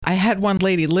I had one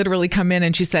lady literally come in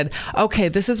and she said, okay,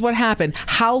 this is what happened.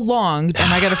 How long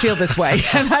am I going to feel this way?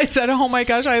 And I said, oh my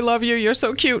gosh, I love you. You're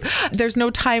so cute. There's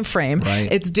no time frame.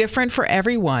 Right. It's different for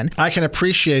everyone. I can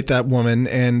appreciate that woman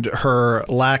and her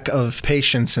lack of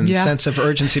patience and sense of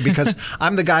urgency, because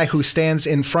I'm the guy who stands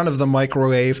in front of the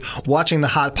microwave watching the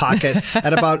Hot Pocket.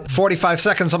 At about 45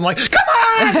 seconds, I'm like, come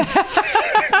on!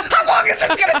 How long is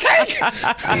this going to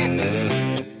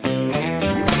take?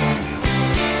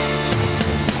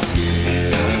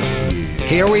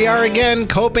 Here we are again,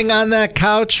 coping on that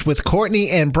couch with Courtney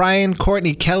and Brian.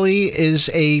 Courtney Kelly is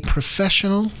a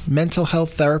professional mental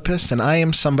health therapist, and I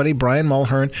am somebody, Brian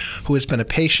Mulhern, who has been a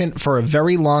patient for a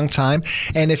very long time.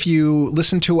 And if you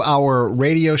listen to our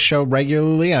radio show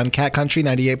regularly on Cat Country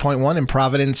 98.1 in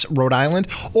Providence, Rhode Island,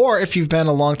 or if you've been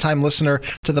a long-time listener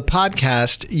to the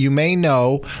podcast, you may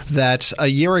know that a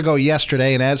year ago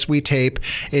yesterday, and as we tape,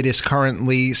 it is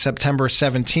currently September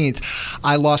 17th,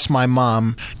 I lost my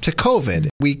mom to COVID.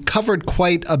 We covered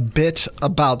quite a bit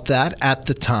about that at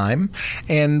the time,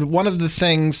 and one of the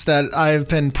things that I've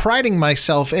been priding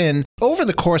myself in over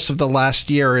the course of the last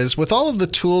year is, with all of the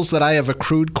tools that I have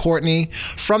accrued, Courtney,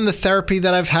 from the therapy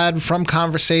that I've had, from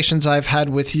conversations I've had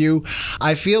with you,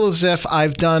 I feel as if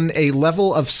I've done a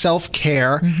level of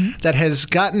self-care that has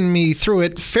gotten me through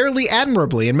it fairly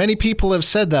admirably. And many people have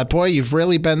said that, boy, you've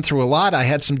really been through a lot. I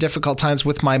had some difficult times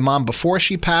with my mom before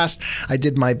she passed. I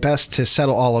did my best to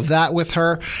settle all of that with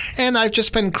her, and I've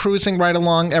just been cruising right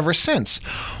along ever since.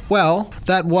 Well,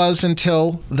 that was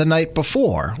until the night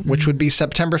before, which would be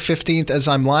September 15th, as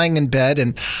I'm lying in bed,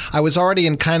 and I was already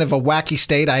in kind of a wacky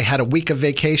state. I had a week of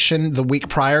vacation the week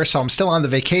prior, so I'm still on the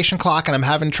vacation clock, and I'm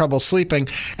having trouble sleeping,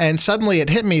 and suddenly it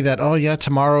hit me that, oh yeah,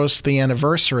 tomorrow's the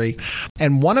anniversary.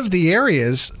 And one of the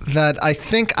areas that I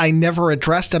think I never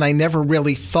addressed, and I never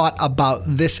really thought about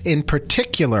this in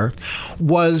particular,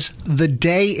 was the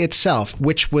day itself,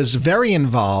 which was very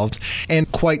involved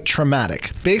and quite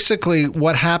traumatic. Basically,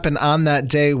 what happened on that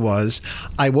day was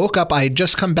I woke up. I had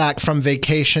just come back from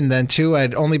vacation then too.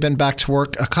 I'd only been back to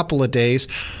work a couple of days.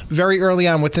 Very early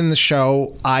on within the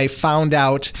show, I found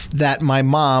out that my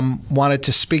mom wanted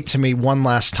to speak to me one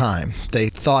last time. They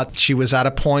thought she was at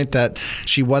a point that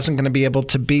she wasn't going to be able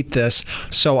to beat this,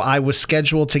 so I was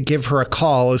scheduled to give her a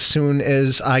call as soon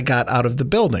as I got out of the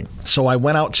building. So I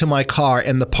went out to my car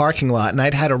in the parking lot, and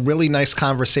I'd had a really nice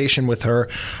conversation with her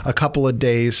a couple of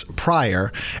days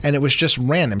prior, and it was just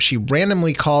random. She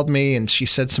randomly called me, and she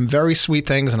said some very sweet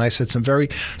things, and I said some very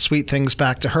sweet things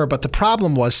back to her. But the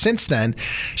problem was, since then,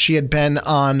 she had been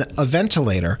on a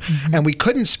ventilator, and we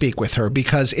couldn't speak with her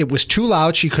because it was too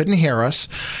loud. She couldn't hear us,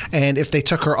 and if they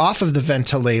took her off of the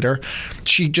ventilator,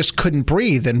 she just couldn't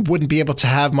breathe and wouldn't be able to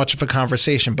have much of a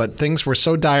conversation. But things were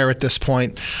so dire at this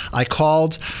point. I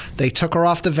called. They took her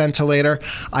off the ventilator.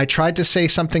 I tried to say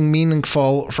something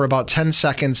meaningful for about 10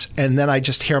 seconds, and then I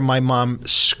just hear my mom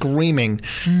screaming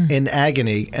in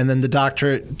agony. And then the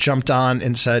doctor jumped on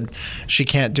and said, she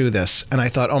can't do this. And I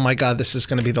thought, oh my God, this is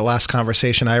going to be the last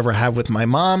conversation I ever have with my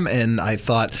mom. And I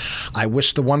thought, I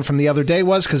wish the one from the other day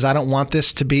was, because I don't want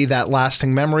this to be that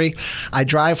lasting memory. I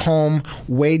drive home,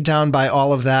 weighed down by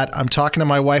all of that. I'm talking to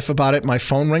my wife about it. My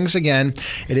phone rings again.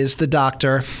 It is the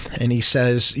doctor. And he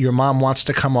says, your mom wants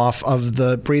to come off of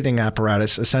the breathing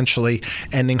apparatus, essentially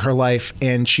ending her life.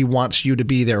 And she wants you to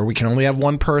be there. We can only have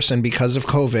one person because of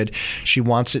COVID. She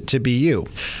wants it to be you.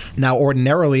 Now,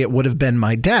 ordinarily, it would have been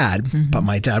my dad, but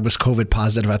my dad was COVID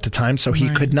positive at the time, so he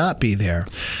could not be there.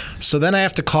 So then I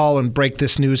have to call and break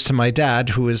this news to my dad,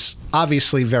 who is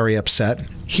obviously very upset.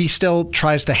 He still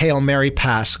tries the Hail Mary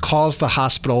pass, calls the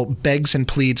hospital, begs and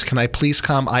pleads, can I please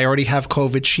come? I already have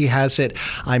COVID. She has it.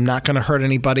 I'm not going to hurt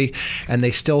anybody. And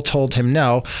they still told him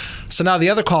no. So now the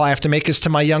other call I have to make is to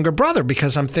my younger brother,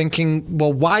 because I'm thinking,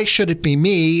 well, why should it be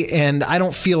me? And I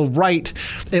don't feel right,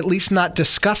 at least not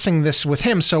discussing this with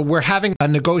him. So we're having a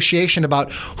negotiation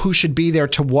about who should be there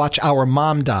to watch our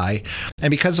mom die.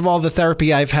 And because of all the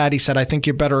therapy I've had, he said, I think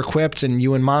you're better equipped, and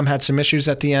you and mom had some issues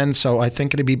at the end, so I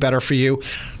think it'd be better for you.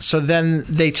 So then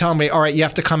they tell me, all right, you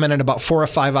have to come in about 4 or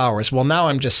 5 hours. Well, now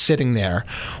I'm just sitting there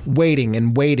waiting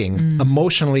and waiting,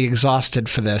 emotionally exhausted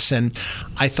for this. And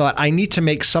I thought, I need to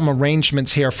make some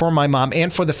arrangements here for my mom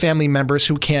and for the family members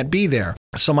who can't be there.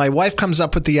 So my wife comes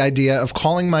up with the idea of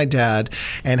calling my dad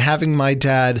and having my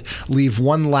dad leave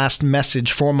one last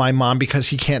message for my mom because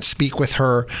he can't speak with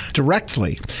her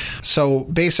directly. So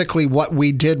basically what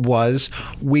we did was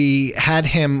we had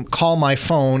him call my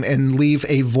phone and leave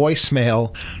a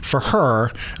voicemail for her.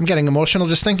 I'm getting emotional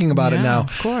just thinking about it now.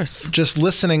 Of course. Just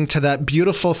listening to that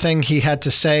beautiful thing he had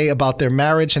to say about their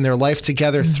marriage and their life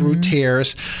together through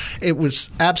tears. It was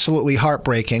absolutely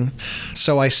heartbreaking.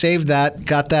 So I saved that,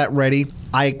 got that ready.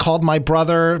 I called my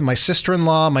brother, my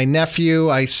sister-in-law, my nephew.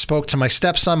 I spoke to my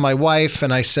stepson, my wife,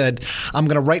 and I said, I'm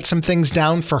going to write some things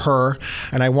down for her,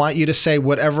 and I want you to say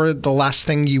whatever the last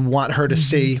thing you want her to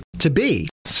see to be.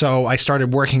 So I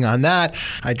started working on that.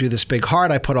 I drew this big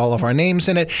heart. I put all of our names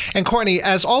in it. And Courtney,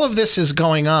 as all of this is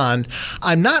going on,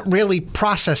 I'm not really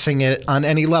processing it on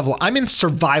any level. I'm in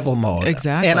survival mode.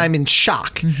 Exactly. And I'm in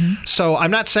shock. So I'm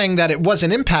not saying that it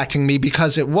wasn't impacting me,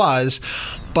 because it was.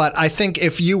 But I think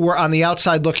if you were on the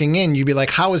outside looking in, you'd be like,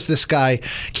 how is this guy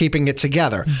keeping it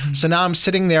together? So now I'm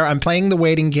sitting there, I'm playing the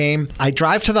waiting game. I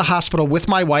drive to the hospital with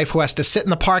my wife, who has to sit in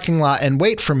the parking lot and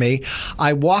wait for me.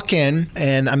 I walk in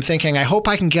and I'm thinking, I hope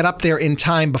I can get up there in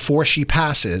time before she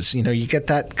passes. You know, you get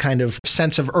that kind of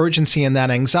sense of urgency and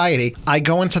that anxiety. I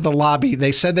go into the lobby.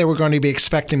 They said they were going to be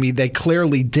expecting me. They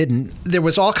clearly didn't. There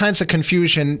was all kinds of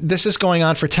confusion. This is going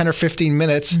on for 10 or 15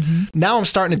 minutes. Now I'm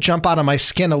starting to jump out of my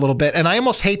skin a little bit. And I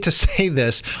almost hate to say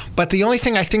this, but the only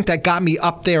thing I think that got me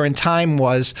up there in time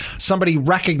was somebody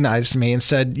recognized me and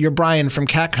said, "You're Brian from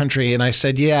Cat Country." And I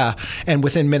said, "Yeah." And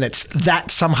within minutes,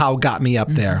 that somehow got me up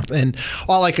there. And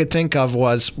all I could think of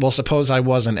was, well, suppose I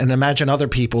wasn't. And imagine other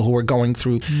people who were going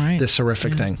through this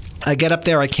horrific thing. I get up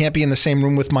there. I can't be in the same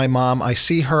room with my mom. I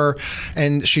see her,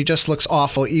 and she just looks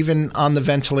awful, even on the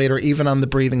ventilator, even on the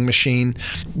breathing machine.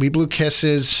 We blew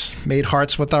kisses, made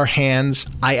hearts with our hands.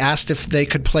 I asked if they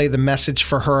could play the message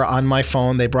for her on my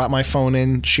phone. They brought my phone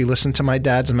in. She listened to my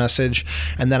dad's message.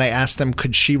 And then I asked them,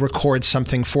 could she record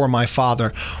something for my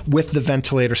father with the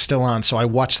ventilator still on? So I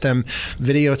watched them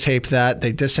videotape that.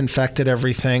 They disinfected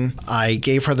everything. I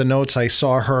gave her the notes. I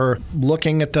saw her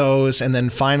looking at those. And then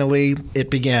finally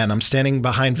it began. I'm standing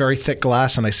behind very thick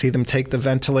glass and I see them take the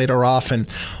ventilator off. And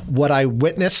what I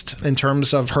witnessed in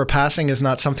terms of her passing is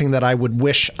not something that I would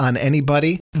wish on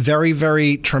anybody. Very,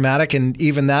 very traumatic. And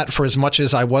even that, for as much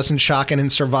as I was in shock and in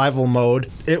survival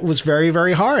mode, it was very,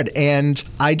 very hard. And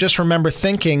I just remember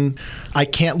thinking, I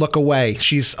can't look away.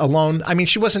 She's alone. I mean,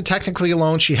 she wasn't technically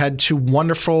alone. She had two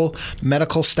wonderful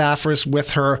medical staffers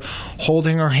with her,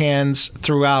 holding her hands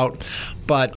throughout.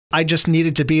 But I just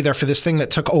needed to be there for this thing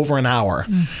that took over an hour.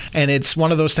 And it's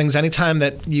one of those things, anytime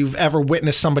that you've ever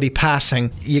witnessed somebody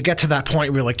passing, you get to that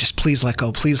point where you're like, just please let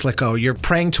go, please let go. You're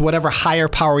praying to whatever higher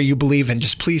power you believe in,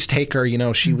 just please take her. You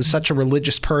know, she was such a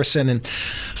religious person. And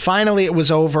finally it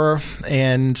was over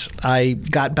and I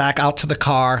got back out to the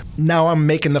car. Now I'm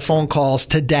making the phone calls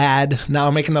to Dad. Now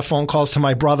I'm making the phone calls to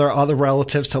my brother, other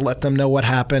relatives, to let them know what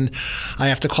happened. I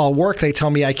have to call work. They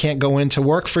tell me I can't go into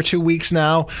work for 2 weeks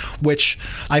now, which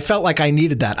I felt like I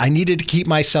needed that. I needed to keep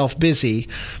myself busy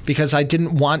because I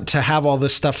didn't want to have all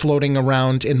this stuff floating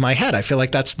around in my head. I feel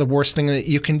like that's the worst thing that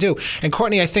you can do. And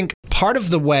Courtney, I think part of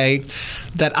the way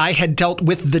that I had dealt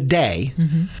with the day,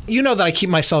 you know that I keep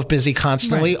myself busy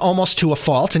constantly, almost to a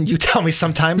fault. And you tell me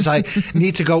sometimes I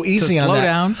need to go easy on that. Slow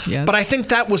down. Yes. But I think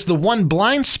that was the one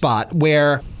blind spot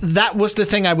where that was the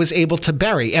thing I was able to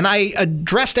bury. And I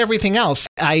addressed everything else.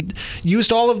 I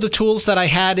used all of the tools that I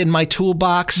had in my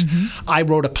toolbox. I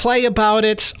wrote a play about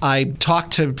it. I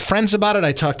talked to friends about it.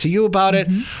 I talked to you about it.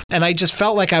 And I just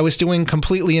felt like I was doing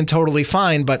completely and totally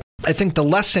fine. But I think the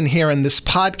lesson here in this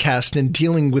podcast in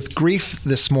dealing with grief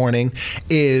this morning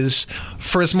is,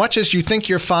 for as much as you think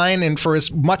you're fine and for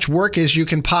as much work as you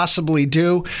can possibly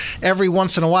do, every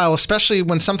once in a while, especially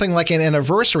when something like an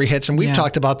anniversary hits, and we've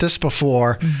talked about this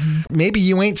before, maybe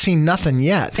you ain't seen nothing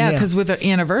yet. Yeah, because with the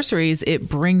anniversaries, it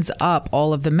brings up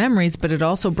all of the memories, but it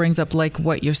also brings up like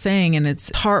what you're saying, and it's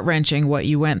heart-wrenching what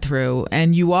you went through.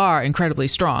 And you are incredibly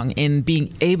strong in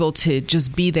being able to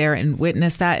just be there and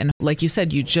witness that. And like you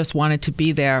said, you just wanted to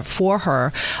be there for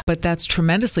her, but that's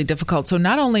tremendously difficult. So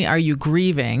not only are you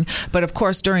grieving, but of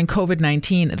course during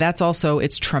COVID-19, that's also,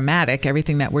 it's traumatic,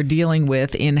 everything that we're dealing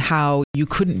with in how you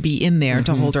couldn't be in there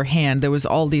to hold her hand. There was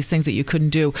all these things that you couldn't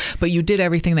do, but you did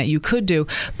everything that you could do.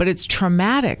 But it's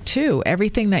traumatic too,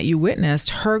 everything that you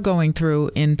witnessed her going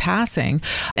through in passing.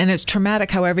 And it's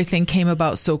traumatic how everything came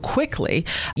about so quickly.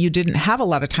 You didn't have a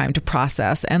lot of time to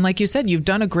process. And like you said, you've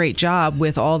done a great job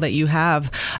with all that you have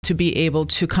to be able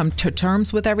to come come to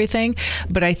terms with everything.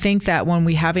 But I think that when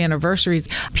we have anniversaries,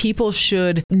 people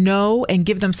should know and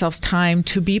give themselves time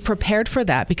to be prepared for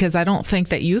that, because I don't think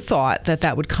that you thought that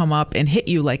that would come up and hit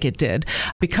you like it did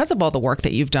because of all the work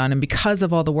that you've done and because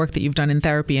of all the work that you've done in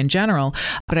therapy in general.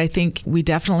 But I think we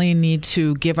definitely need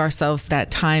to give ourselves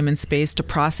that time and space to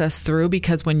process through,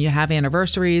 because when you have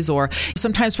anniversaries, or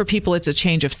sometimes for people it's a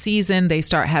change of season, they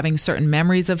start having certain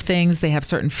memories of things, they have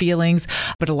certain feelings,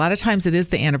 but a lot of times it is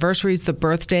the anniversaries, the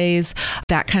birthdays,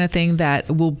 that kind of thing that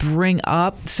will bring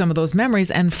up some of those memories.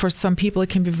 And for some people, it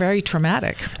can be very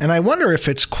traumatic. And I wonder if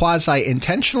it's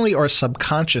quasi-intentionally or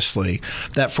subconsciously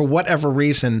that for whatever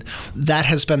reason, that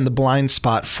has been the blind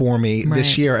spot for me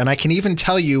this year. And I can even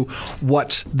tell you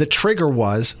what the trigger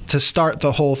was to start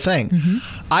the whole thing.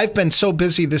 I've been so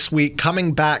busy this week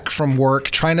coming back from work,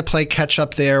 trying to play catch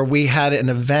up there. We had an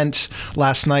event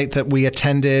last night that we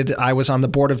attended. I was on the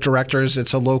board of directors.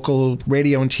 It's a local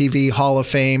radio and TV Hall of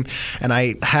Fame, and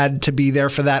I had to be there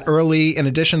for that early in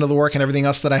addition to the work and everything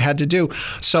else that I had to do.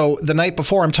 So the night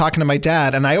before, I'm talking to my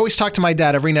dad, and I always talk to my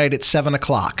dad every night at 7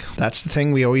 o'clock. That's the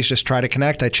thing. We always just try to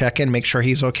connect. I check in, make sure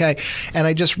he's okay. And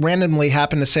I just randomly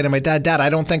happened to say to my dad, I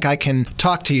don't think I can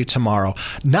talk to you tomorrow,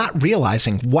 not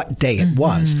realizing what day it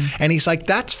was. And he's like,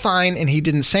 that's fine. And he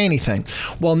didn't say anything.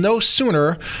 Well, no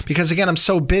sooner, because again, I'm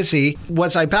so busy,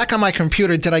 was I back on my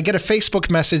computer, did I get a Facebook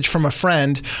message from a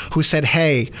friend who said,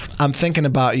 hey, I'm thinking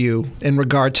about you in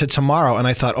regard to tomorrow. And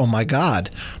I thought, oh my God,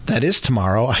 that is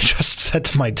tomorrow. I just said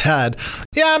to my dad,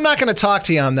 yeah, I'm not going to talk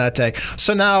to you on that day.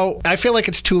 So now I feel like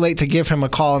it's too late to give him a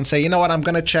call and say, you know what, I'm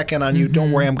going to check in on you.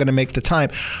 Don't worry, I'm going to make the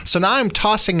time. So now I'm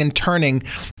tossing and turning,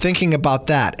 thinking about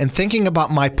that and thinking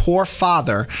about my poor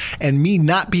father and me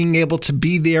not being able to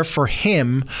be there for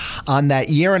him on that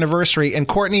year anniversary. And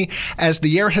Courtney, as the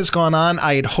year has gone on,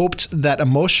 I had hoped that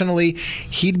emotionally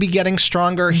he'd be getting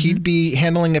stronger. He'd be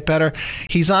handling it better.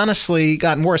 He's honestly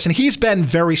gotten worse. And he's been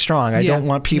very strong. I don't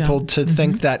want people to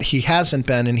think that he hasn't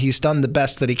been, and he's done the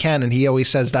best that he can. And he always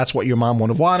says that's what your mom would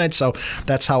have wanted. So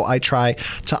that's how I try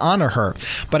to honor her.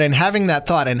 But in having that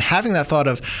thought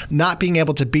of not being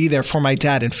able to be there for my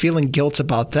dad and feeling guilt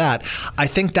about that, I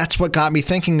think that's what got me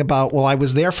thinking about, well, I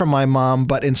was there for my mom,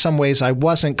 but in some ways I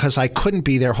wasn't, because I couldn't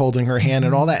be there holding her hand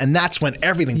and all that. And that's when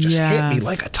everything just hit me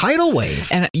like a tidal wave.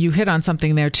 And you hit on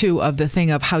something there too, of the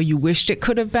thing of how you wished it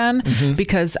could have been,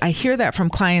 because I hear that from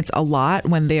clients a lot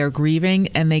when they are grieving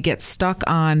and they get stuck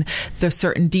on the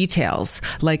certain details.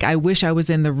 Like, I wish I was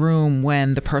in the room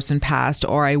when the person passed,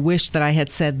 or I wish that I had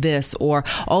said this, or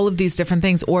all of these different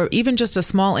things, or even just a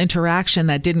small interaction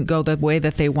that didn't go the way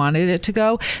that they wanted it to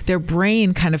go. Their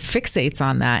brain kind of fixates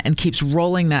on that and keeps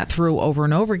rolling that through over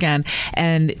and over again.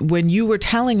 And when you were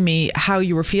telling me how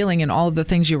you were feeling and all of the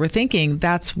things you were thinking,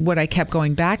 that's what I kept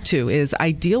going back to. Is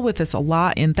I deal with this a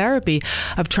lot in therapy,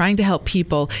 of trying to help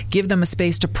people, give them a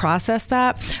space to process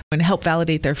that and help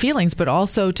validate their feelings, but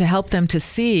also to help them to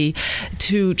see,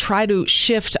 to try to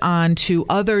shift on to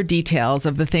other details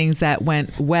of the things that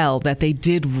went well, that they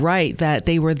did right, that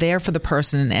they were there for the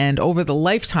person, and over the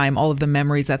lifetime, all of the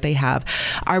memories that they have.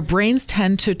 Our brains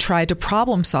tend to try to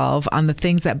problem solve on the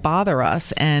things that bother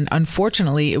us, and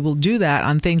unfortunately, it will do that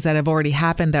on things that have already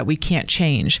happened that we can't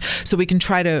change. So we can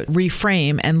try to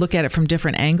reframe and look at it from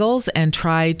different angles, and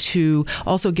try to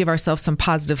also give ourselves some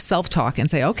positive self-talk and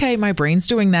say, okay, my brain's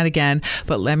doing that again,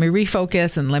 but let me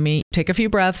refocus and let me take a few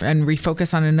breaths and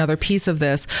refocus on another piece of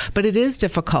this. But it is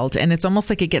difficult, and it's almost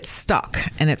like it gets stuck,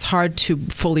 and it's hard to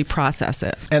fully process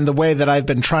it. And the way that I've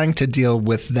been trying to deal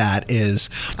with that is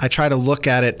I try to look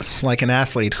at it like an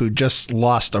athlete who just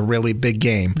lost a really big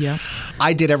game. Yeah.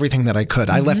 I did everything that I could.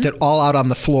 I left it all out on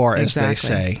the floor, as they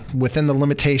say, within the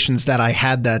limitations that I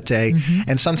had that day.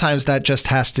 And sometimes that just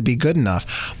has to be good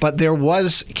enough. But there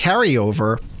was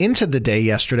carryover into the day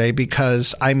yesterday,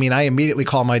 because, I immediately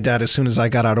called my dad as soon as I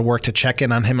got out of work to check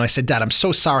in on him. I said, Dad, I'm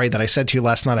so sorry that I said to you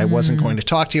last night I wasn't going to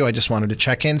talk to you. I just wanted to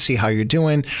check in, see how you're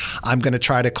doing. I'm going to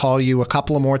try to call you a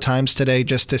couple of more times today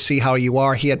just to see how you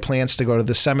are. He had plans to go to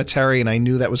the cemetery, and I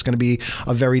knew that was going to be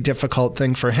a very difficult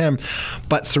thing for him.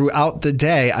 But throughout the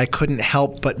day, I couldn't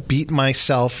help but beat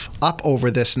myself up over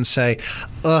this and say,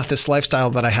 this lifestyle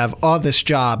that I have, this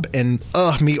job, and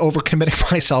me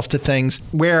overcommitting myself to things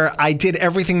where I did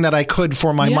everything that I could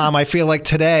for my mom. I feel like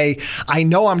today, I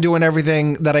know I'm doing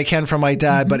everything that I can for my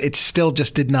dad, but it still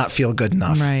just did not feel good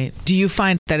enough. Right. Do you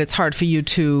find that it's hard for you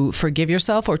to forgive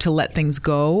yourself or to let things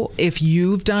go if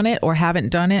you've done it or haven't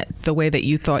done it the way that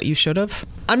you thought you should have?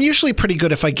 I'm usually pretty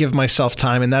good if I give myself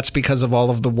time, and that's because of all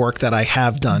of the work that I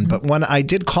have done. But when I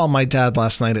did call my dad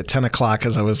last night at 10 o'clock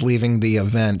as I was leaving the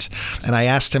event, and I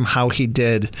asked him how he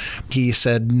did, he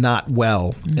said not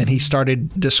well. And he started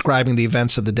describing the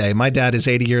events of the day. My dad is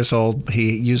 80 years old.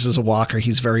 He uses a walker.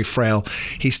 He's very frail.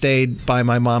 He stayed by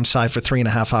my mom's side for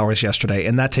 3.5 hours yesterday,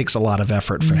 and that takes a lot of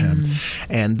effort for him.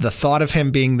 And the thought of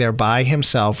him being there by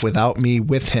himself without me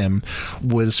with him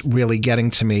was really getting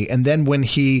to me. And then when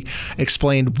he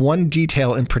explained one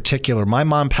detail in particular, my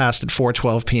mom passed at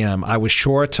 4:12 p.m. I was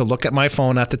sure to look at my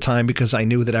phone at the time because I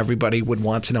knew that everybody would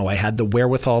want to know. I had the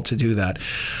wherewithal to do that.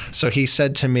 So he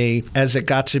said to me, as it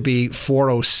got to be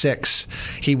 4:06,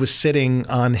 he was sitting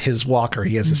on his walker.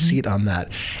 He has a seat on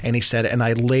that. And he said, and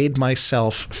I laid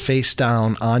myself face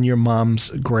down on your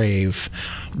mom's grave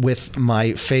with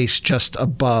my face just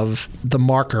above the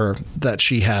marker that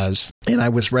she has. And I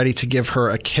was ready to give her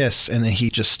a kiss. And then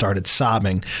he just started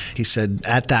sobbing. He said,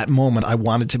 at that moment, I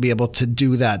wanted to be able to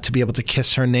do that, to be able to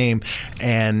kiss her name.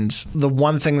 And the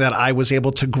one thing that I was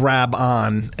able to grab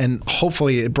on, and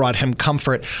hopefully it brought him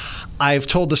comfort, I've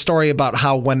told the story about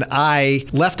how when I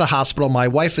left the hospital, my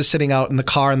wife is sitting out in the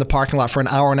car in the parking lot for an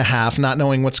hour and a half, not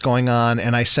knowing what's going on.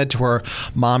 And I said to her,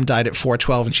 Mom died at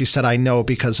 4:12. And she said, I know,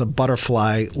 because a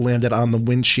butterfly landed on the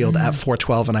windshield at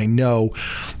 4:12. And I know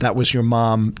that was your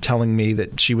mom telling me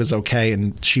that she was okay.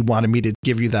 And she wanted me to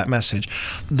give you that message.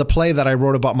 The play that I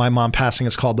wrote about my mom passing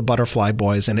is called The Butterfly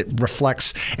Boys, and it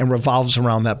reflects and revolves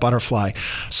around that butterfly.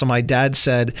 So my dad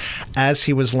said, as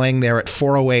he was laying there at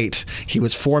 4:08, he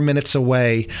was 4 minutes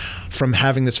away from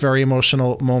having this very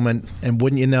emotional moment, and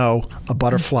wouldn't you know, a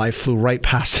butterfly flew right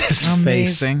past his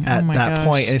face at that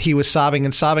point, and he was sobbing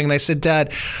and sobbing. And I said,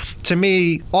 Dad, to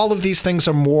me, all of these things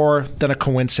are more than a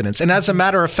coincidence. And as a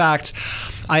matter of fact,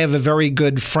 I have a very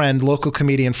good friend, local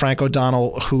comedian Frank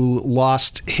O'Donnell, who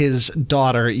lost his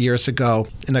daughter years ago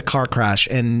in a car crash,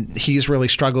 and he's really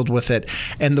struggled with it.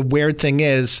 And the weird thing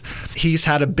is, he's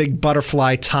had a big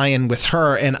butterfly tie-in with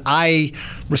her, and I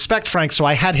respect Frank, so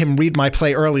I had him read my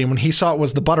play early, and when he saw it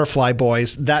was The Butterfly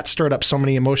Boys, that stirred up so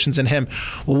many emotions in him.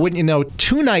 Well, wouldn't you know,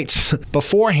 2 nights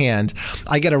beforehand,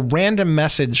 I get a random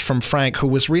message from Frank, who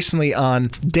was recently on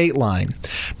Dateline,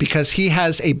 because he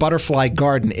has a butterfly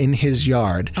garden in his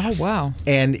yard. Oh, wow.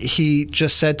 And he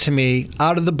just said to me,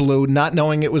 out of the blue, not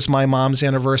knowing it was my mom's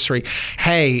anniversary,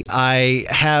 hey, I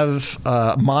have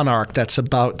a monarch that's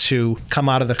about to come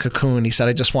out of the cocoon. He said,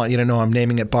 I just want you to know I'm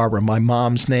naming it Barbara, my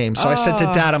mom's name. So I said to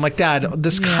Dad, I'm like, Dad,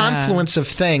 this confluence of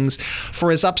things, for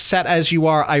as upset as you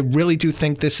are, I really do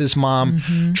think this is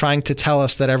Mom trying to tell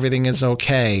us that everything is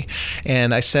okay.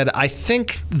 And I said, I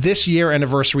think this year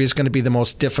anniversary is going to be the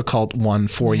most difficult one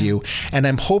for you. And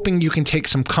I'm hoping you can take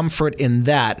some comfort in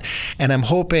that. And I'm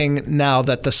hoping now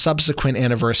that the subsequent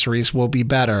anniversaries will be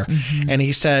better. And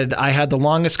he said, I had the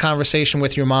longest conversation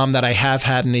with your mom that I have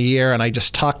had in a year. And I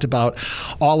just talked about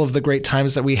all of the great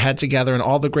times that we had together and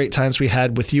all the great times we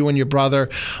had with you and your brother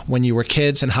when you were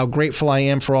kids, and how grateful I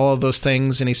am for all of those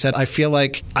things. And he said, I feel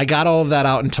like I got all of that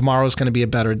out, and tomorrow is going to be a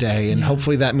better day. And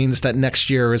hopefully that means that next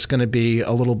year is going to be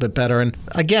a little bit better. And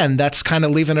again, that's kind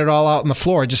of leaving it all out on the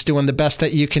floor, just doing the best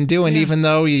that you can do. And even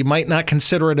though you might not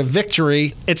consider it a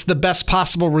victory, it's the best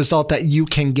possible result that you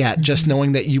can get, just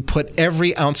knowing that you put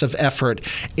every ounce of effort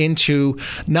into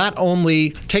not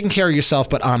only taking care of yourself,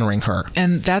 but honoring her.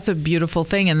 And that's a beautiful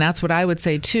thing. And that's what I would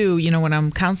say too, you know, when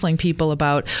I'm counseling people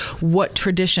about what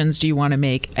traditions do you want to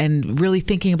make, and really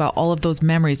thinking about all of those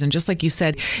memories. And just like you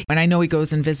said, and I know he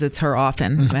goes and visits her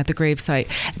often at the gravesite,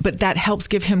 but that helps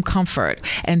give him comfort,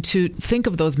 and to think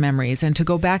of those memories and to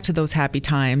go back to those happy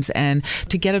times and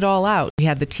to get it all out. He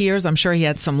had the tears. I'm sure he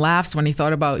had some laughs when he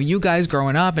thought about you guys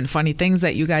growing up and funny things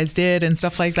that you guys did and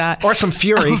stuff like that. Or some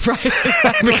fury. Right,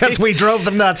 exactly. Because we drove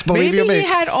them nuts, believe you me. Maybe he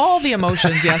had all the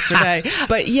emotions yesterday.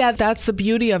 But yeah, that's the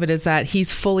beauty of it, is that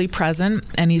he's fully present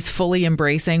and he's fully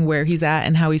embracing where he's at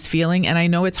and how he's feeling. And I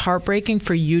know it's heartbreaking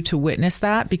for you to witness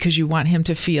that, because you want him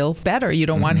to feel better. You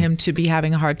don't want him to be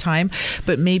having a hard time.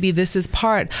 But maybe this is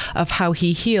part of how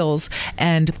he heals.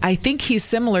 And I think he's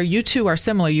similar. You two are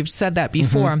similar. You've said that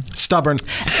before. Stubborn.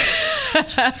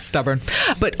 Stubborn.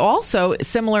 But also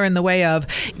similar in the way of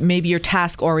maybe you're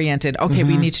task oriented. Okay,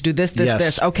 we need to do this,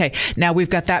 this. Okay, now we've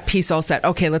got that piece all set.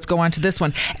 Okay, let's go on to this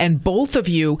one. And both of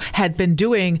you had been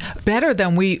doing better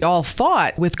than we all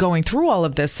thought with going through all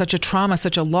of this. Such a trauma,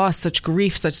 such a loss, such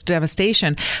grief, such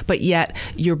devastation. But yet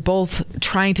you're both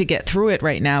trying to get through it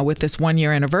right now with this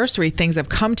 1-year anniversary. Things have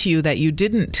come to you that you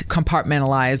didn't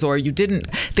compartmentalize, or you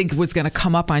didn't think was going to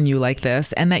come up on you like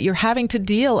this, and that you're having to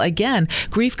deal again.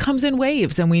 Grief comes in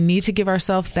waves, and we need to give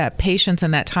ourselves that patience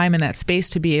and that time and that space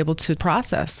to be able to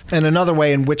process. And another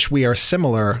way in which we are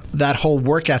similar, that whole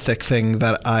work ethic thing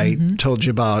that I told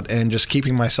you about and just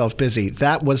keeping myself busy,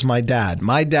 that was my dad.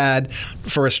 My dad,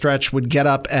 for a stretch, would get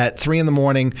up at 3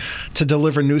 a.m. to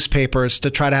deliver newspapers to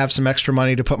try to have some extra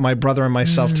money to put my brother and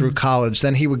myself through college.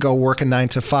 Then he would go work a 9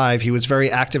 to 5. He was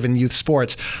very active in youth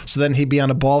sports. So then he'd be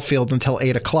on a ball field until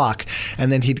 8 o'clock.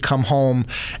 And then he'd come home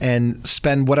and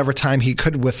spend whatever time he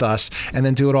could with us and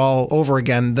then do it all over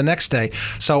again the next day.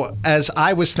 So as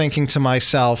I was thinking to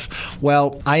myself,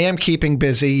 well, I am keeping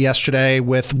busy yesterday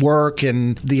with work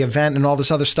and the event and all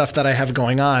this other stuff that I have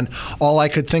going on. All I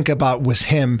could think about was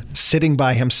him sitting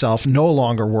by himself, no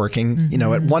longer working. You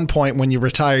know, at one point when you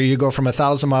retire, you go from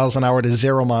 1,000 miles an hour to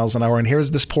 0 miles an hour. And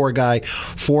here's this poor guy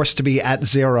forced to be at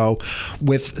 0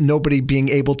 with nobody being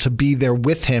able to be there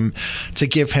with him to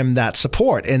give him that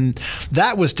support. And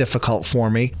that was difficult for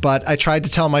me. But I tried to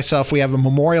tell myself, we have a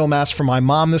memorial mass for my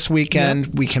mom this weekend.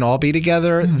 Yep. We can all be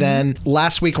together. Then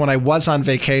last week when I was on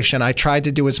vacation, I tried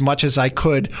to do as much as I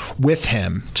could with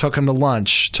him. Took him to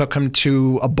lunch, took him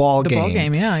to a ball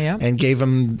game. And gave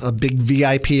him a big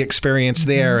VIP experience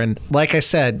there. And like I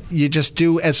said, you just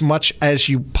do as much as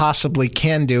you possibly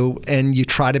can do, and you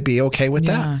try to be okay with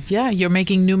that. Yeah, you're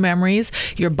making new memories.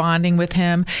 You're bonding with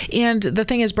him. And the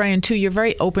thing is, Brian, too, you're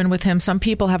very open with him. Some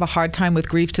people have a hard time with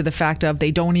grief to the fact of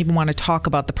they don't even want to talk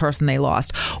about the person they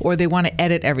lost, or they want to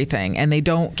edit everything, and they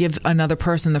don't give another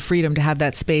person the freedom to have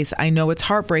that space. I know it's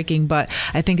heartbreaking, but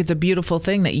I think it's a beautiful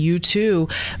thing that you two,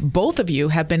 both of you,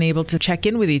 have been able to check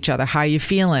in with each other. How are you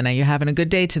feeling? Are you having a good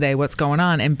day today? What's going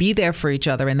on? And be there for each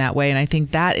other in that way. And I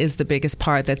think that is the biggest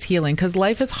part that's healing, because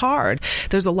life is hard.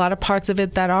 There's a lot of parts of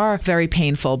it that are very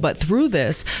painful. But through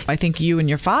this, I think you and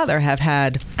your father have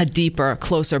had a deeper,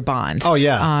 closer bond. Oh,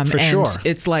 yeah, for sure.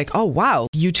 It's like, oh, wow,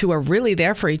 you two are really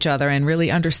there for each other and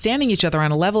really understanding each other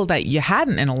on a level that you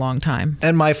hadn't in a long time.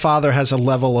 And my father has a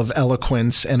level of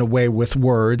eloquence and a way with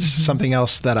words, something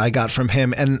else that I got from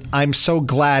him. And I'm so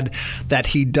glad that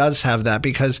he does have that,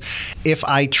 because if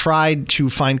I tried to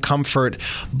find comfort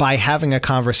by having a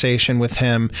conversation with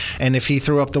him, and if he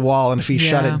threw up the wall and if he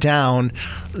shut it down,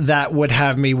 that would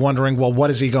have me wondering, well, what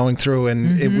is he going through?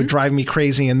 And it would drive me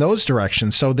crazy in those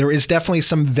directions. So there is definitely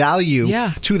some value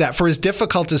to that. For as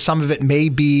difficult as some of it may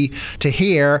be to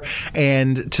hear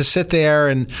and to sit there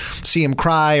and see him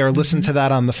cry or listen to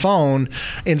that on the phone,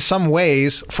 in some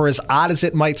ways, for as odd as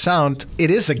it might sound, it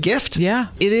is a gift. Yeah,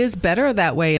 it is better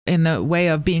that way, in the way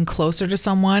of being closer to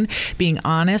someone, being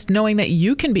honest, knowing that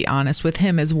you can be honest with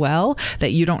him as well,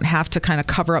 that you don't have to kind of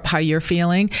cover up how you're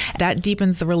feeling. That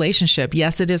deepens the relationship.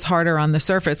 Yes, it is harder on the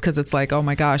surface because it's like, oh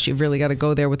my gosh, you've really got to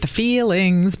go there with the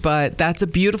feelings, but that's a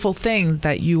beautiful thing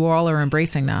that you all are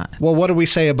embracing that. Well, what do we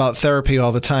say about therapy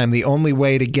all the time? The only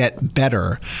way to get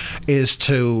better is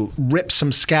to rip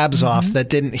some scabs off that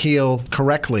didn't heal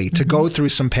correctly, to go through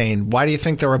some pain. Why do you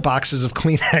think there are boxes of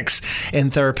Kleenex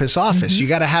in therapist's office? You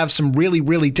got to have some really,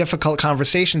 really difficult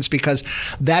conversations, because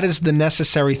that is the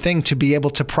necessary thing to be able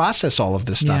to process all of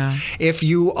this stuff. If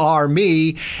you are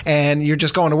me and you're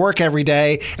just going to work every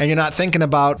day and you're not thinking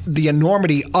about the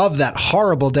enormity of that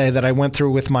horrible day that I went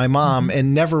through with my mom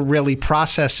and never really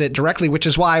process it directly, which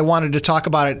is why I wanted to talk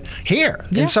about it here.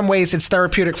 In some ways, it's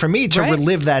therapeutic for me to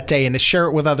relive that day and to share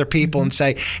it with other people and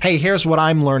say, hey, here's what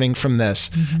I'm learning from this.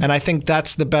 And I think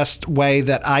that's the best way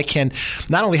that I can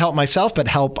not only help myself, but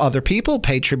help other people,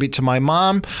 pay tribute to my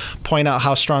mom, point out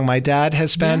how strong my dad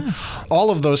has been. All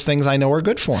of those things I know are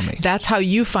good for me. That's how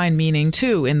you find meaning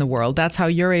too in the world. That's how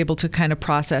you're able to kind of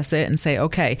process it and say,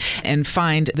 okay, and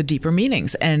find the deeper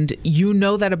meanings. And you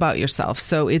know that about yourself.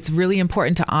 So it's really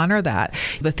important to honor that.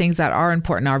 The things that are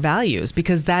important are values,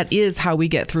 because that is how we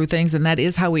get through things. And that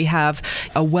is how we have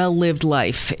a well-lived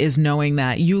life, is knowing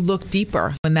that you look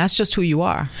deeper, and that's just who you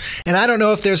are. And I don't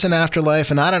know if there's an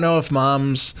afterlife, and I don't know if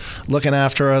mom's looking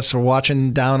after us or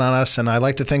watching down on us. And I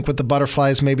like to think with the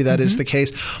butterflies, maybe that is the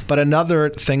case. But another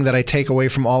thing that I take away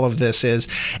from all of this is,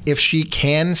 if she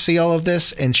can see all of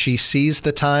this and she sees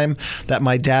the time that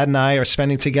my dad and I are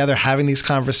spending together having these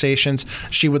conversations,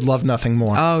 she would love nothing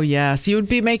more. Oh, yes. You would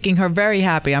be making her very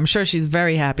happy. I'm sure she's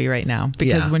very happy right now,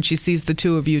 because when she sees the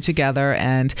two of you together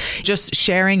and just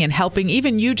sharing and helping,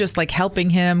 even you just like helping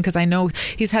him, because I know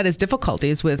he's had his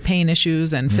difficulties with pain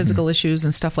issues and physical issues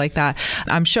and stuff like that,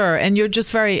 I'm sure. And you're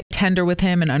just very tender with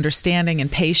him and understanding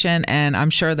and patient. And I'm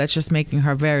sure that's just making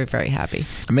her very, very happy.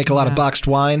 I make a lot of boxed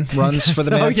wine runs for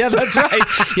the man. Oh, yeah, that's right.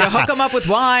 You hook him up with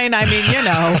wine. I mean, you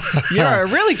know, you're a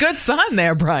really good son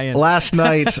there, Brian. Last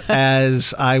night,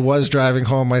 as I was driving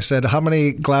home, I said, how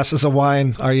many glasses of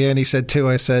wine are you in? He said 2.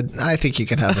 I said, I think you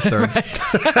can have a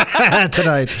third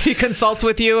tonight. You can consults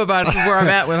with you about where I'm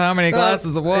at with how many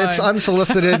glasses of wine. It's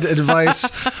unsolicited advice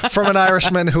from an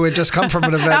Irishman who had just come from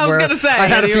an event where I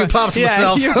had a few pops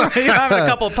myself. You have a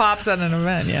couple pops at an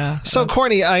event, yeah. So,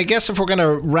 Courtney, I guess if we're going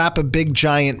to wrap a big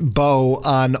giant bow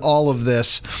on all of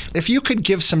this, if you could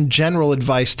give some general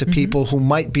advice to people who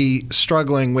might be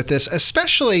struggling with this,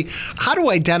 especially how to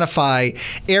identify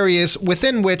areas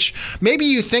within which maybe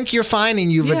you think you're fine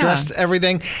and you've addressed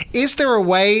everything. Is there a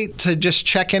way to just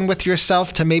check in with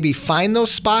yourself to maybe find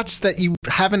those spots that you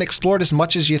haven't explored as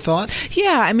much as you thought?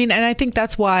 Yeah, I mean, and I think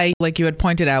that's why, like you had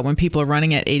pointed out, when people are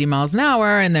running at 80 miles an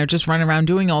hour and they're just running around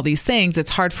doing all these things,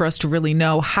 it's hard for us to really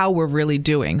know how we're really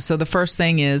doing. So the first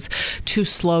thing is to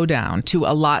slow down, to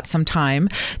allot some time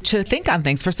to think on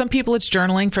things. For some people, it's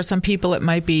journaling. For some people, it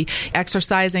might be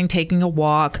exercising, taking a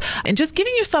walk, and just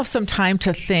giving yourself some time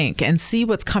to think and see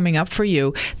what's coming up for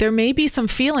you. There may be some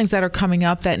feelings that are coming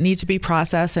up that need to be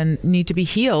processed and need to be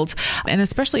healed. And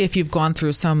especially if you've gone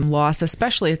through some loss,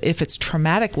 especially if it's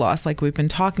traumatic loss, like we've been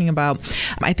talking about,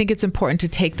 I think it's important to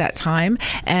take that time.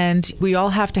 And we all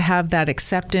have to have that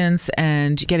acceptance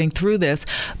and getting through this.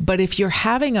 But if you're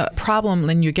having a problem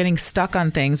and you're getting stuck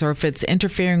on things, or if it's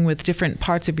interfering with different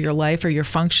parts of your life or your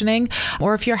functioning,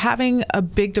 or if you're having a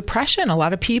big depression, a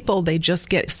lot of people, they just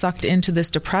get sucked into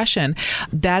this depression.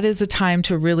 That is a time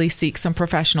to really seek some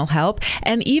professional help.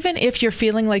 And even if you're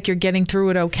feeling like you're getting through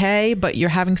it okay, but you're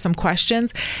having some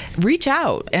questions, reach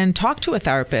out and talk to a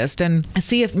therapist and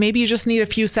see if maybe you just need a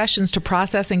few sessions to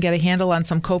process and get a handle on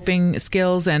some coping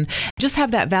skills and just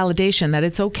have that validation that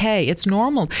it's okay, it's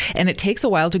normal. And it takes a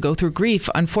while to go through grief.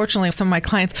 Unfortunately, some of my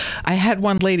clients, I had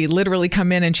one lady literally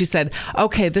come in and she said,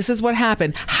 okay, this is what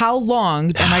happened. How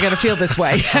long am I going to feel this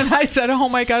way? And I said, oh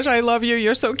my gosh, I love you.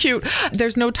 You're so cute.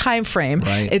 There's no time frame.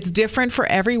 Right. It's different for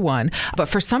everyone. But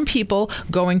for some people,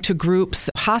 going to groups,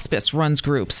 hospice runs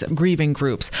groups, grieving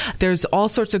groups. There's all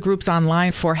sorts of groups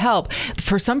online for help.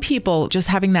 For some people, just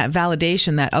having that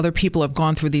validation that other people have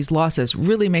gone through these losses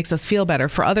really makes us feel better.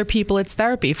 For other people, it's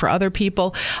therapy. For other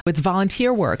people, it's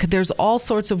volunteer work. There's all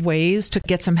sorts of ways to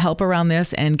get some help around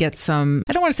this and get some,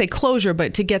 I don't want to say closure,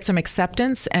 but to get some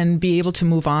acceptance and be able to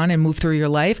move on and move through your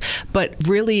life. But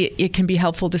really, it can be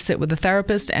helpful to sit with a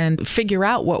therapist and figure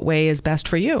out what way is best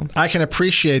for you. I can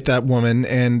appreciate that woman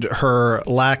and her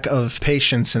lack of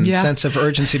patience and sense of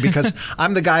urgency, because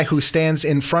I'm the guy who stands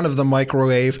in front of the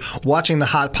microwave watching the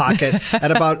Hot Pocket.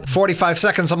 At about 45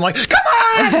 seconds, I'm like, come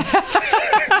on!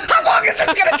 How long is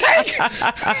this going to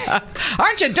take?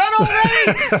 Aren't you done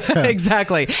already?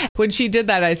 Exactly. When she did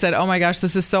that, I said, oh my gosh,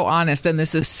 this is so honest. And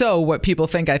this is so what people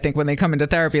think, I think, when they come into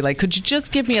therapy. Like, could you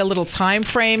just give me a little time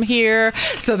frame here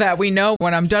so that we know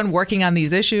when I'm done working on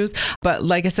these issues? But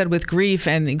like I said, with grief,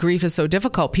 and grief is so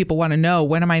difficult, people want to know,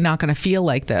 when am I not going to feel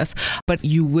like this? But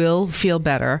you will feel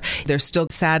better. There's still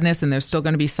sadness and there's still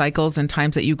going to be cycles and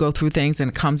times that you go through things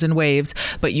and it comes in waves,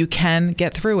 but you can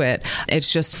get through it.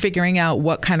 It's just figuring out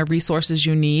what kind of resources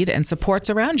you need and supports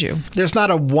around you. There's not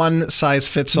a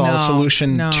one-size-fits-all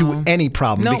solution to any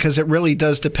problem, because it really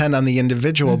does depend on the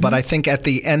individual. But I think at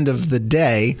the end of the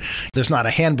day, there's not a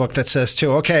handbook that says,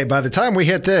 okay, by the time we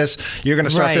hit this, you're going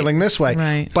to start feeling this way.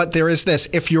 Right. But there is this.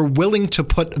 If you're willing to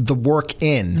put the work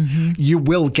in, you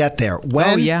will get there.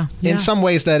 When? In some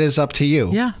ways, that is up to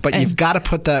you. Yeah. But you've got to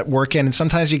put that work in. And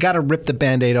sometimes you got to rip the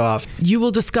Band-Aid off. You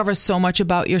will discover so much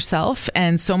about yourself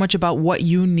and so much about what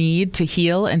you need to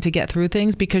heal and to get through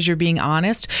things, because you're being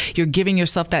honest. You're giving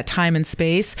yourself that time and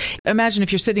space. Imagine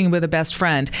if you're sitting with a best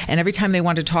friend and every time they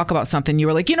want to talk about something, you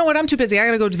were like, you know what, I'm too busy. I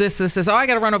got to go do this. Oh, I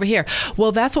got to run over here.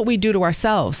 Well, that's what we do to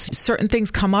ourselves. Certain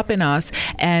things come up in us,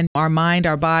 and our mind,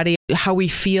 our body, how we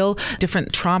feel,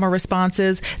 different trauma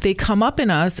responses, they come up in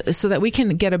us so that we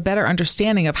can get a better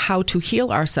understanding of how to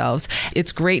heal ourselves.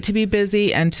 It's great to be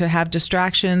busy and to have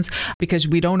distractions, because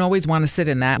we don't always want to sit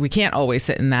in that. We can't always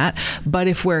sit in that. But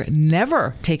if we're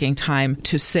never taking time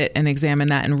to sit and examine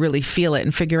that and really feel it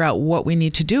and figure out what we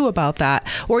need to do about that,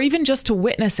 or even just to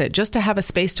witness it, just to have a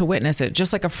space to witness it,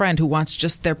 just like a friend who wants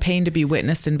just their pain to be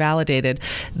witnessed and validated,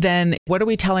 then what are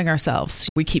we telling ourselves?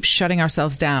 We keep shutting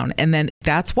ourselves down. And then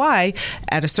that's why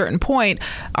at a certain point,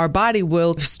 our body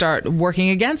will start working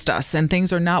against us and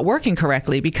things are not working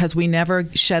correctly, because we never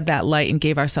shed that light and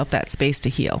gave ourselves that space to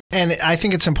heal. And I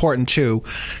think it's important, too,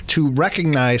 to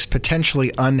recognize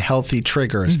potentially unhealthy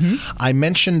triggers. I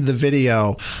mentioned the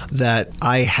video that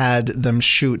I had them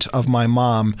shoot of my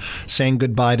mom saying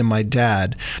goodbye to my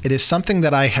dad. It is something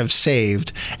that I have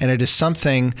saved, and it is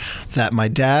something that my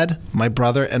dad, my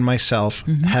brother, and myself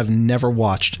have never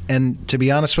watched. And to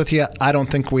be honest with you, I don't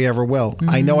think we ever will.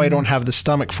 I know I don't have the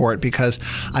stomach for it because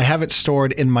I have it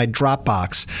stored in my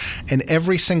Dropbox. And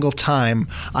every single time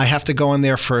I have to go in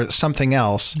there for something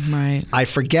else, right. I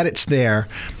forget it's there.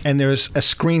 And there's a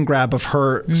screen grab of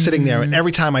her sitting there. And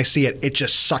every time I see it, it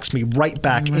just sucks me right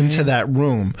back into that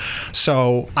room.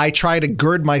 So I try to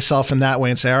gird myself in that way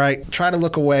and say, all right, try to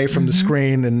look away from the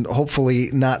screen and hopefully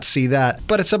not see that.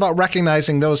 But it's about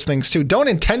recognizing those things too. Don't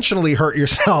intentionally hurt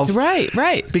yourself. Right.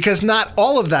 Because not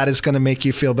all of that is going to make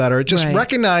you feel better. Just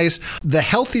recognize the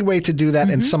healthy way to do that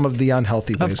and some of the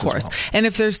unhealthy ways of course. as well. And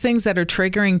if there's things that are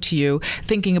triggering to you,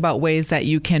 thinking about ways that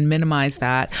you can minimize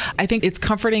that. I think it's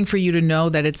comforting for you to know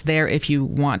that it's there if you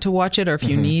want to watch it or if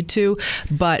you need to,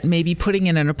 but maybe putting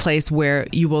it in a place where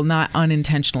you will not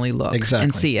unintentionally look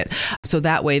and see it. So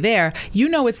that way there, you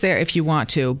know it's there if you want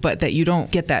to, but that you don't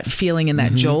get that feeling and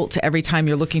that jolt every time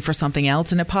you're looking for something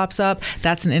else and it pops up.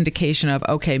 That's an indication of,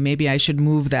 okay, maybe I should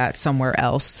move that somewhere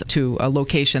else to a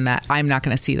location that I'm not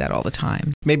going to see that all the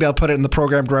time. Maybe I'll put it in the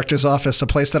program director's office, a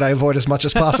place that I avoid as much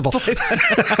as possible.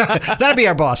 That'd be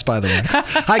our boss, by the way.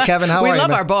 Hi, Kevin. How are you? We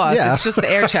love our boss. Yeah. It's just the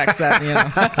air checks that,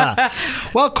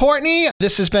 Well, Courtney,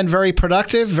 this has been very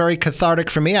productive, very cathartic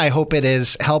for me. I hope it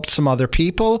has helped some other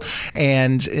people.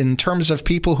 And in terms of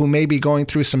people who may be going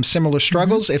through some similar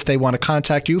struggles, if they want to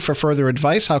contact you for further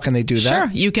advice, how can they do that? Sure.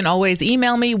 You can always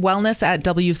email me,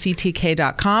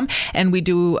 wellness@wctk.com. And we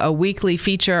do a weekly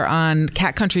feature on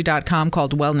catcountry.com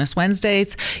called Wellness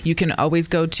Wednesdays. You can always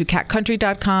go to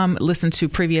catcountry.com, listen to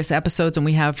previous episodes, and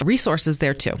we have resources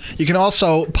there too. You can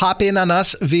also pop in on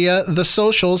us via the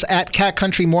socials at Cat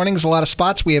Country Mornings. A lot of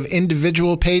spots. We have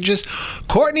individual pages.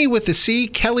 Courtney with the C,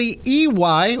 Kelly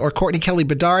EY, or Courtney Kelly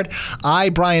Bedard. I,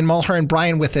 Brian Mulhern,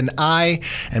 Brian with an I,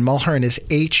 and Mulhern is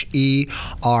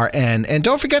HERN. And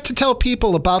don't forget to tell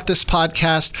people about this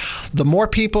podcast. The more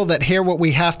people that hear what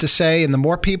we have to say and the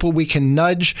more people we can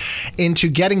nudge into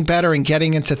getting better and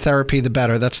getting into therapy, the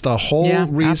better. That's the whole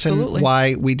reason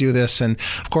why we do this. And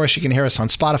of course, you can hear us on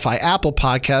Spotify, Apple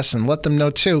Podcasts, and let them know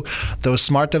too, those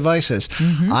smart devices.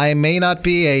 I may not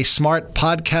be a smart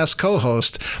podcast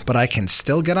co-host, but I can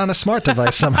still get on a smart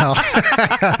device somehow.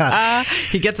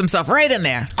 He gets himself right in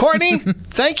there. Courtney,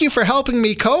 thank you for helping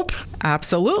me cope.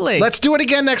 Absolutely. Let's do it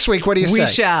again next week. What do you say? We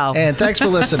shall. And thanks for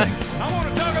listening.